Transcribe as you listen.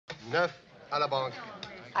Neuf à la banque.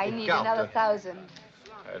 I need another 1,000.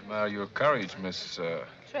 I admire your courage, Miss...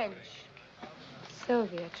 Trench.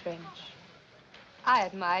 Sylvia Trench. I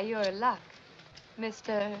admire your luck,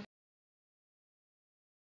 Mr.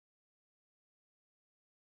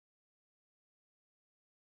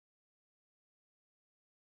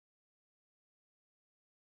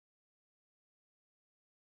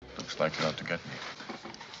 Looks like you're out to get me.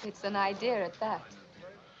 It's an idea at that.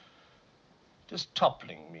 Does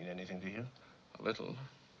toppling mean anything to you? A little.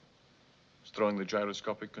 It's throwing the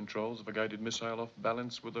gyroscopic controls of a guided missile off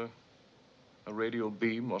balance with a radial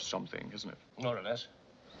beam or something, isn't it? More or less.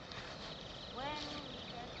 When we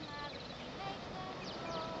get married, we make them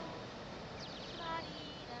grow.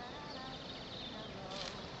 La-dee-da-da-da-da-da.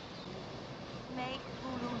 Make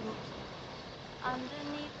hulu loops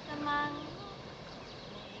underneath the mango.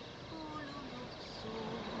 Make hulu loops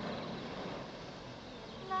soon.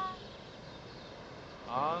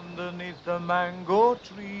 Underneath the mango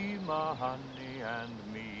tree, my honey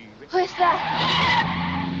and me. Who is that?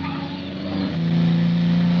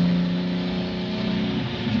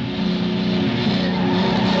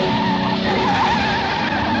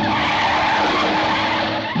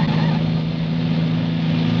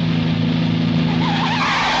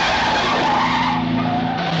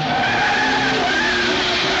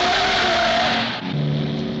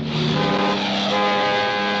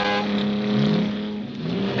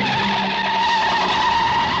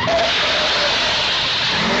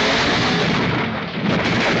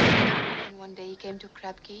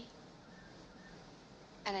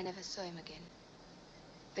 And I never saw him again.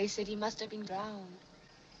 They said he must have been drowned,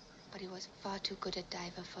 but he was far too good a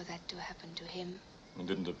diver for that to happen to him. And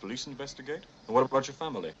didn't the police investigate? And what about your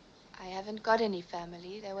family? I haven't got any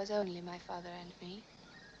family. There was only my father and me.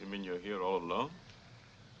 You mean you're here all alone?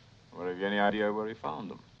 Well, have you any idea where he found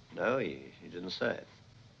them? No, he didn't say.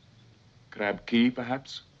 Crab Key,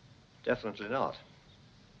 perhaps? Definitely not.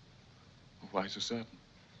 Why so certain?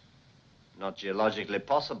 Not geologically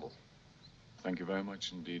possible. Thank you very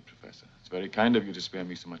much indeed, Professor. It's very kind of you to spare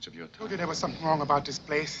me so much of your time. Told you there was something wrong about this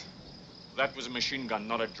place. That was a machine gun,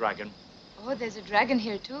 not a dragon. Oh, there's a dragon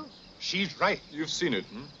here, too. She's right. You've seen it,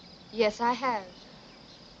 hmm? Yes, I have.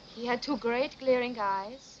 He had two great glaring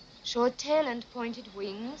eyes, short tail and pointed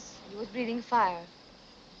wings. He was breathing fire.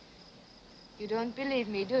 You don't believe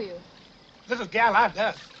me, do you? Little gal, I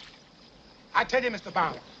does. I tell you, Mr.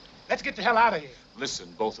 Bond, let's get the hell out of here.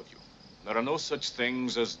 Listen, both of you. There are no such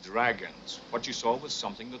things as dragons. What you saw was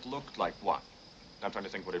something that looked like one. Now I'm trying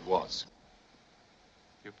to think what it was.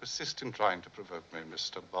 You persist in trying to provoke me,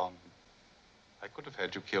 Mr. Bond. I could have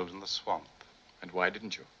had you killed in the swamp. And why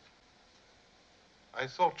didn't you? I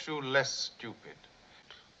thought you less stupid.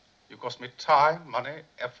 You cost me time, money,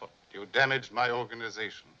 effort. You damaged my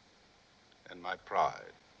organization and my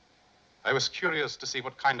pride. I was curious to see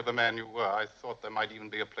what kind of a man you were. I thought there might even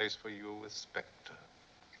be a place for you with Spectre.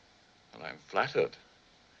 Well, I'm flattered.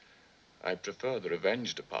 I prefer the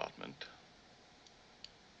revenge department.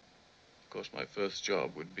 Of course, my first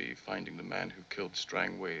job would be finding the man who killed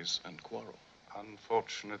Strangways and Quarrel.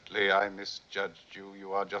 Unfortunately, I misjudged you.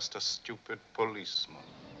 You are just a stupid policeman.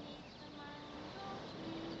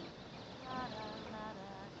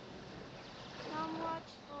 Come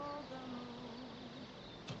watch for the moon.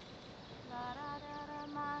 La-da-da-da,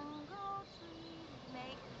 mango tree.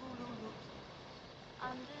 Make hulu loops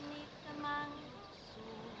underneath